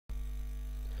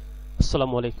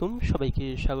আসসালামু আলাইকুম সবাইকে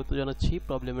স্বাগত জানাচ্ছি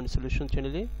প্রবলেম এন্ড সলিউশন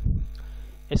চ্যানেলে।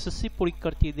 এসএসসি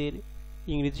পরীক্ষার্থীদের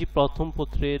ইংরেজি প্রথম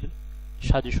পত্রের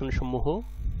সাজেশন সমূহ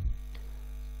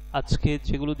আজকে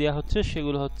যেগুলো দেয়া হচ্ছে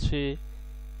সেগুলো হচ্ছে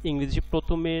ইংরেজি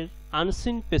প্রথমের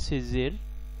আনসিন প্যাসেজের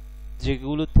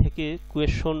যেগুলো থেকে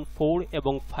কোয়েশ্চন 4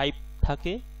 এবং 5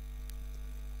 থাকে,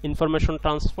 ইনফরমেশন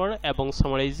ট্রান্সফার এবং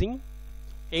সামারাইজিং,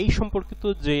 এই সম্পর্কিত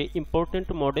যে ইম্পর্টেন্ট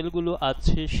মডেলগুলো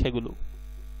আছে সেগুলো।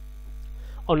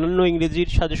 অন্যান্য ইংরেজির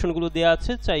সাজেশনগুলো দেওয়া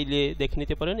আছে, চাইলে দেখে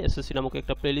নিতে পারেন। এসএসসি নামক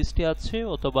একটা প্লেলিস্টে আছে,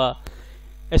 অথবা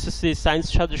SSC science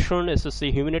suggestion, SSC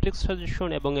হিউম্যানিটিক্স suggestion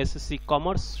এবং এসএসসি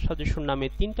কমার্স সাজেশন নামে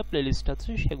 3টা প্লেলিস্ট আছে।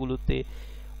 সেগুলোতে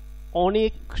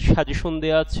অনেক সাজেশন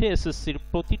দেওয়া আছে, এসএসসির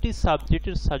প্রতিটি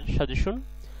সাবজেক্টের সাজেশন।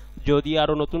 যদি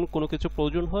আরও নতুন কোনো কিছু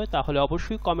প্রয়োজন হয় তাহলে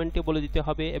অবশ্যই কমেন্টে বলে দিতে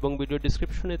হবে এবং ভিডিও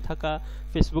ডিসক্রিপশনে থাকা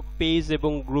ফেসবুক পেজ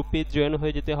এবং গ্রুপে জয়েন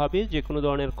হয়ে যেতে হবে। যে কোনো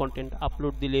ধরনের কন্টেন্ট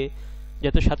আপলোড দিলে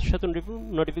যাতে সাথে সাথে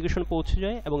নোটিফিকেশন পৌঁছে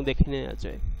যায় এবং দেখে নেওয়া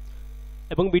যায়।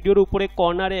 এবং ভিডিওর উপরে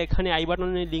কর্নারে এখানে আই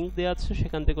বাটনের লিঙ্ক দেওয়া আছে,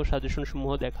 সেখান থেকেও সাজেশন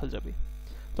সমূহ দেখা যাবে।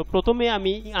 তো প্রথমে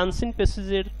আমি আনসিন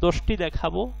প্যাসেজের 10টি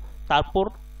দেখাবো, তারপর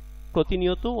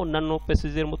প্রতিনিয়ত অন্যান্য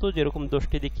প্যাসেজের মতো যেরকম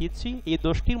 10টি দেখিয়েছি এই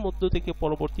 10টির মধ্য থেকে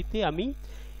পরবর্তীতে আমি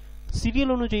সিরিয়াল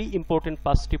অনুযায়ী ইম্পর্টেন্ট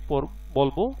 5টি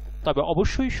বলবো। তবে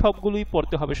অবশ্যই সবগুলোই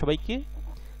পড়তে হবে সবাইকে,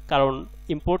 কারণ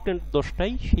ইম্পর্টেন্ট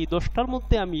 10টাই, সেই 10টার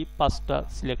মধ্যে আমি 5টা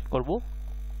সিলেক্ট করব।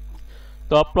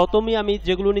 তো প্রথমে আমি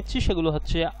যেগুলো নিচ্ছি সেগুলো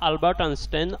হচ্ছে Albert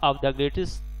Einstein of the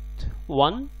greatest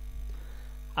one.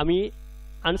 আমি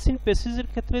আনসিন প্যাসেজের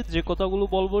ক্ষেত্রে যে কথাগুলো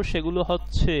বলবো সেগুলো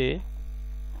হচ্ছে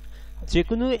যে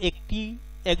কোনো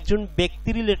একজন ব্যক্তি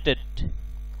রিলেটেড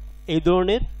এই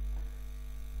ধরনের,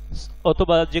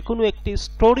 অথবা যে কোনো একটি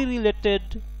স্টোরি রিলেটেড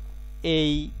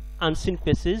এই আনসিন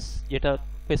প্যাসেজ, যেটা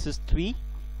প্যাসেজ 3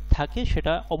 থাকে,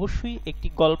 সেটা অবশ্যই একটি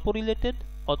গল্প রিলেটেড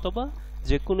অথবা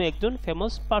যে কোনো একজন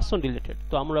ফেমাস পারসন রিলেটেড।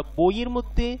 তো আমরা বইয়ের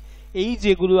মধ্যে এই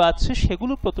যেগুলো আছে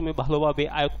সেগুলো প্রথমে ভালোভাবে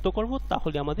আয়ত্ত করব,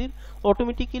 তাহলে আমাদের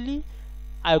অটোমেটিক্যালি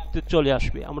আয়ত্তে চলে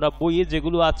আসবে। আমরা বইয়ে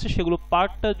যেগুলো আছে সেগুলো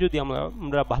পার্টটা যদি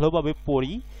আমরা ভালোভাবে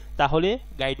পড়ি, তাহলে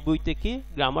গাইড বই থেকে,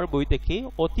 গ্রামার বই থেকে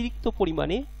অতিরিক্ত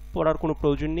পরিমাণে পড়ার কোনো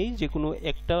প্রয়োজন নেই, যে কোনো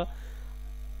একটা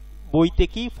বই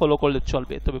থেকেই ফলো করলে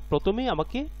চলবে। তবে প্রথমে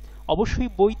আমাকে অবশ্যই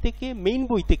বই থেকে, মেইন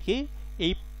বই থেকে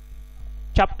এই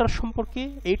চ্যাপ্টার সম্পর্কে,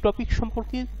 এই টপিক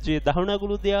সম্পর্কে যে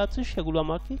ধারণাগুলো দেওয়া আছে সেগুলো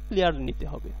আমাকে ক্লিয়ার নিতে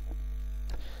হবে।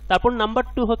 তারপর নাম্বার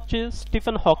 2 হচ্ছে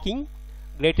স্টিফেন হকিং,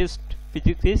 গ্রেটেস্ট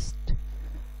ফিজিসিস্ট।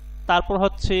 তারপর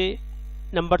হচ্ছে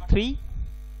নাম্বার 3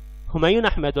 হুমায়ুন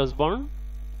আহমেদ অসবর্ন।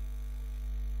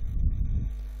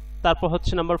 তারপর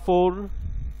হচ্ছে number 4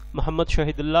 Mohammad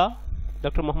Shahidullah,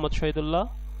 doctor Mohammad Shahidullah.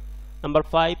 Number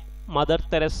 5 mother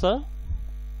Teresa.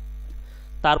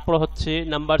 তারপর হচ্ছে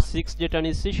নাম্বার 6 যেটা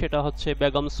নিচ্ছি সেটা হচ্ছে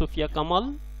বেগম সুফিয়া কামাল।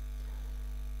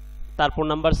 তারপর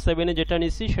নাম্বার 7-এ যেটা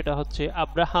নিচ্ছি সেটা হচ্ছে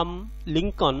আব্রাহাম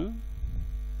লিঙ্কন।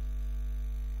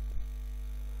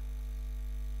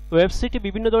 ওয়েবসাইটে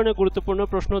বিভিন্ন ধরনের গুরুত্বপূর্ণ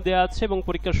প্রশ্ন দেওয়া আছে এবং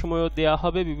পরীক্ষার সময়ও দেওয়া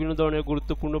হবে বিভিন্ন ধরনের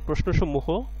গুরুত্বপূর্ণ প্রশ্নসমূহ,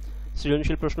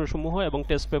 সৃজনশীল প্রশ্নসমূহ এবং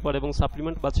টেস্ট পেপার এবং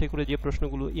সাপ্লিমেন্ট বাছাই করে যে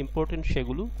প্রশ্নগুলো ইম্পর্টেন্ট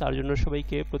সেগুলো। তার জন্য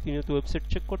সবাইকে প্রতিনিয়ত ওয়েবসাইট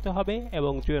চেক করতে হবে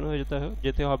এবং জয়েন হয়ে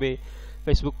যেতে হবে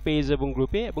ফেসবুক পেজ এবং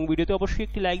গ্রুপে। এবং ভিডিওতে অবশ্যই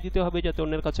একটি লাইক দিতে হবে যাতে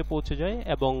অন্যের কাছে পৌঁছে যায়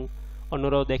এবং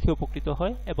অন্যরাও দেখে উপকৃত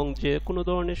হয়। এবং যে কোনো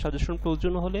ধরনের সাজেশন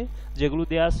প্রয়োজন হলে যেগুলো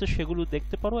দেওয়া আছে সেগুলো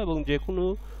দেখতে পারো, এবং যে কোনো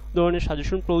ধরনের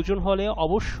সাজেশন প্রয়োজন হলে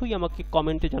অবশ্যই আমাকে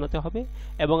কমেন্টে জানাতে হবে।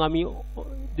 এবং আমি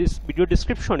ভিডিও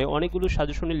ডিসক্রিপশনে অনেকগুলো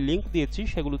সাজেশনের লিঙ্ক দিয়েছি,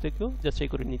 সেগুলো থেকেও যাচাই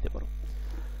করে নিতে পারো।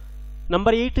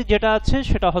 নাম্বার 8 যেটা আছে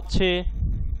সেটা হচ্ছে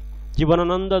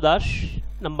জীবনানন্দ দাশ।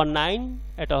 নাম্বার 9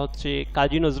 এটা হচ্ছে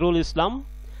কাজী নজরুল ইসলাম।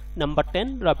 নাম্বার 10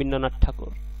 রবীন্দ্রনাথ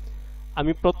ঠাকুর।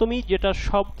 আমি প্রথমেই যেটা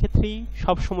সব ক্ষেত্রেই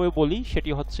সব সময় বলি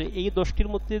সেটি হচ্ছে এই 10টির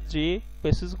মধ্যে যে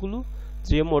প্যাসেজগুলো,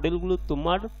 যে মডেলগুলো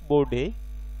তোমার বোর্ডে,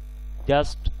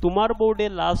 জাস্ট তোমার বোর্ডে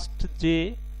লাস্ট যে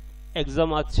এক্সাম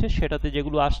আছে সেটাতে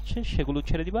যেগুলো আসছে সেগুলো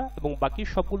ছেড়ে দিবা এবং বাকি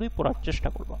সবগুলোই পড়ার চেষ্টা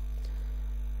করবা।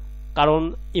 কারণ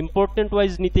ইম্পর্টেন্ট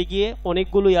ওয়াইজ নিতে গিয়ে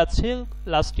অনেকগুলোই আছে,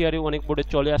 লাস্ট ইয়ারে অনেক বোর্ডে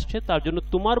চলে আসছে। তার জন্য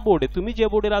তোমার বোর্ডে, তুমি যে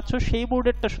বোর্ডের আছো সেই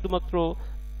বোর্ডেরটা শুধুমাত্র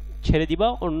ছেড়ে দিবা,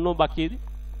 অন্য বাকি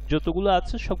যতগুলো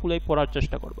আছে সবগুলোই পড়ার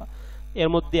চেষ্টা করবা। এর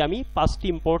মধ্যে আমি 5টি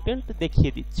ইম্পর্টেন্ট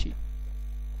দেখিয়ে দিচ্ছি।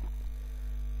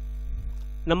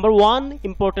 নাম্বার 1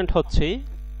 ইম্পর্টেন্ট হচ্ছে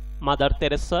মাদার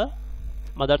তেরেসা।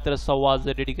 মাদার তেরেসা ওয়াজ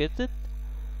এ ডেডিকেটেড।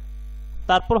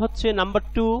 তারপর হচ্ছে number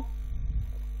 2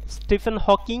 Stephen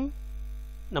Hawking.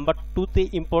 Number 2তে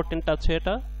important আছে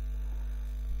এটা।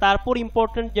 তারপর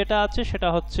ইম্পর্টেন্ট যেটা আছে সেটা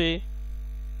হচ্ছে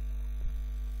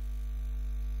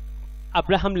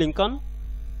আব্রাহাম লিঙ্কন।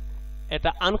 এটা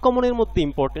আনকমনের মধ্যে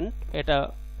ইম্পর্টেন্ট, এটা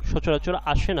সচরাচর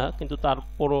আসে না, কিন্তু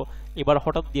তারপরও এবার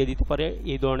হঠাৎ দিয়ে দিতে পারে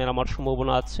এই ধরনের আমার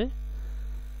সম্ভাবনা আছে।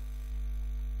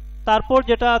 তারপর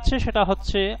যেটা আছে সেটা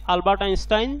হচ্ছে আলবার্ট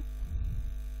আইনস্টাইন,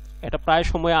 এটা প্রায়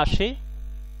সময় আসে।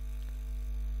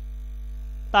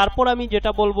 তারপর আমি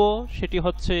যেটা বলবো সেটি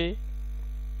হচ্ছে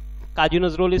কাজী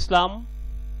নজরুল ইসলাম,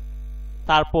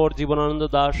 তারপর জীবনানন্দ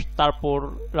দাশ, তারপর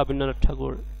রবীন্দ্রনাথ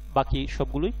ঠাকুর, বাকি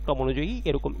সবগুলোই ক্রমানুযায়ী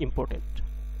এরকম ইম্পর্টেন্ট।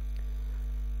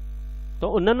 তো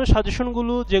অন্যান্য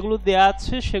সাজেশনগুলো যেগুলো দেয়া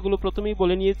আছে সেগুলো প্রথমেই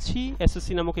বলে নিয়েছি,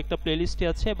 এসএসসি নামক একটা প্লেলিস্টে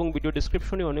আছে এবং ভিডিও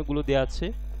ডেসক্রিপশনে অনেকগুলো দেয়া আছে।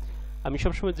 আমি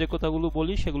সবসময় যে কথাগুলো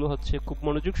বলি সেগুলো হচ্ছে খুব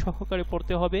মনোযোগ সহকারে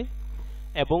পড়তে হবে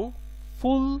এবং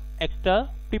ফুল একটা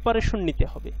প্রিপারেশন নিতে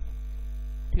হবে,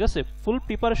 ঠিক আছে? ফুল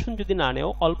প্রিপারেশন যদি না নেও,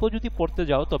 অল্প যদি পড়তে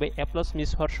যাও, তবে এ প্লাস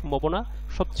মিস হওয়ার সম্ভাবনা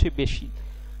সবচেয়ে বেশি।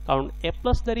 কারণ এ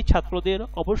প্লাসধারী ছাত্রদের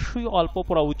অবশ্যই অল্প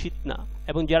পড়া উচিত না,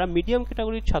 এবং যারা মিডিয়াম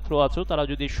ক্যাটাগরির ছাত্র আছো তারা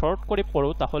যদি শর্ট করে পড়ো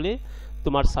তাহলে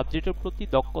তোমার সাবজেক্টের প্রতি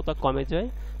দক্ষতা কমে যায়।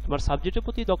 তোমার সাবজেক্টের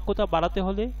প্রতি দক্ষতা বাড়াতে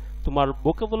হলে, তোমার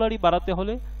ভোকাবুলারি বাড়াতে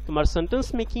হলে, তোমার সেন্টেন্স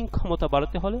মেকিং ক্ষমতা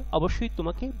বাড়াতে হলে অবশ্যই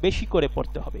তোমাকে বেশি করে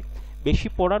পড়তে হবে। বেশি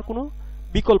পড়ার কোনো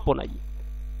বিকল্প নাই।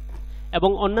 এবং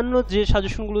অন্যান্য যে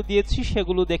সাজেশনগুলো দিয়েছি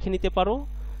সেগুলো দেখে নিতে পারো,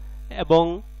 এবং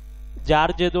যার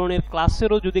যে ধরনের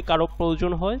ক্লাসেরও যদি কারো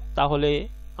প্রয়োজন হয় তাহলে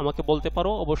আমাকে বলতে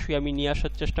পারো, অবশ্যই আমি নিয়ে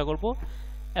আসার চেষ্টা করব।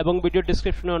 এবং ভিডিও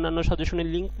ডেসক্রিপশনে অন্যান্য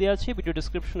সাজেশনের লিঙ্ক দেওয়া আছে, ভিডিও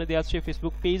ডেসক্রিপশনে দেওয়া আছে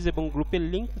ফেসবুক পেজ এবং গ্রুপের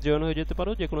লিঙ্ক, জয়েন হয়ে যেতে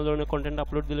পারো। যে কোনো ধরনের কন্টেন্ট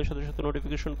আপলোড দিলে সাথে সাথে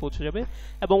নোটিফিকেশন পৌঁছে যাবে।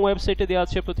 এবং ওয়েবসাইটে দেওয়া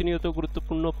আছে প্রতিনিয়ত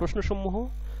গুরুত্বপূর্ণ প্রশ্নসমূহ,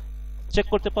 চেক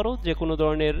করতে পারো। যে কোনো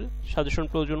ধরনের সাজেশন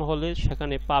প্রয়োজন হলে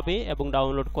সেখানে পাবে এবং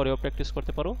ডাউনলোড করেও প্র্যাকটিস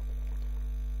করতে পারো।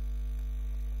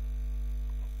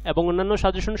 এবং অন্যান্য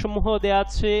সাজেশন সমূহ দেওয়া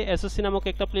আছে এসএসসি নামক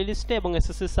একটা প্লেলিস্টে, এবং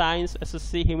এসএসসি সায়েন্স,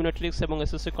 এসএসসি হিউম্যানিটিক্স এবং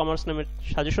এসএসসি কমার্স নামের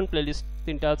সাজেশন প্লেলিস্ট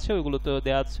তিনটা আছে, ওইগুলোতেও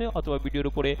দেওয়া আছে। অথবা ভিডিওর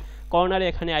উপরে কর্নারে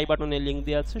এখানে আই বাটনে লিঙ্ক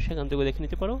দেওয়া আছে, সেখান থেকে দেখে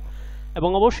নিতে পারো। এবং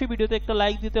অবশ্যই ভিডিওতে একটা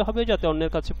লাইক দিতে হবে যাতে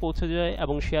অন্যের কাছে পৌঁছে যায়,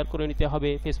 এবং শেয়ার করে নিতে হবে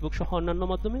ফেসবুক সহ অন্যান্য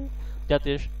মাধ্যমে,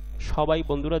 যাতে সবাই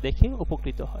বন্ধুরা দেখে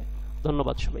উপকৃত হয়।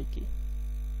 ধন্যবাদ সবাইকে।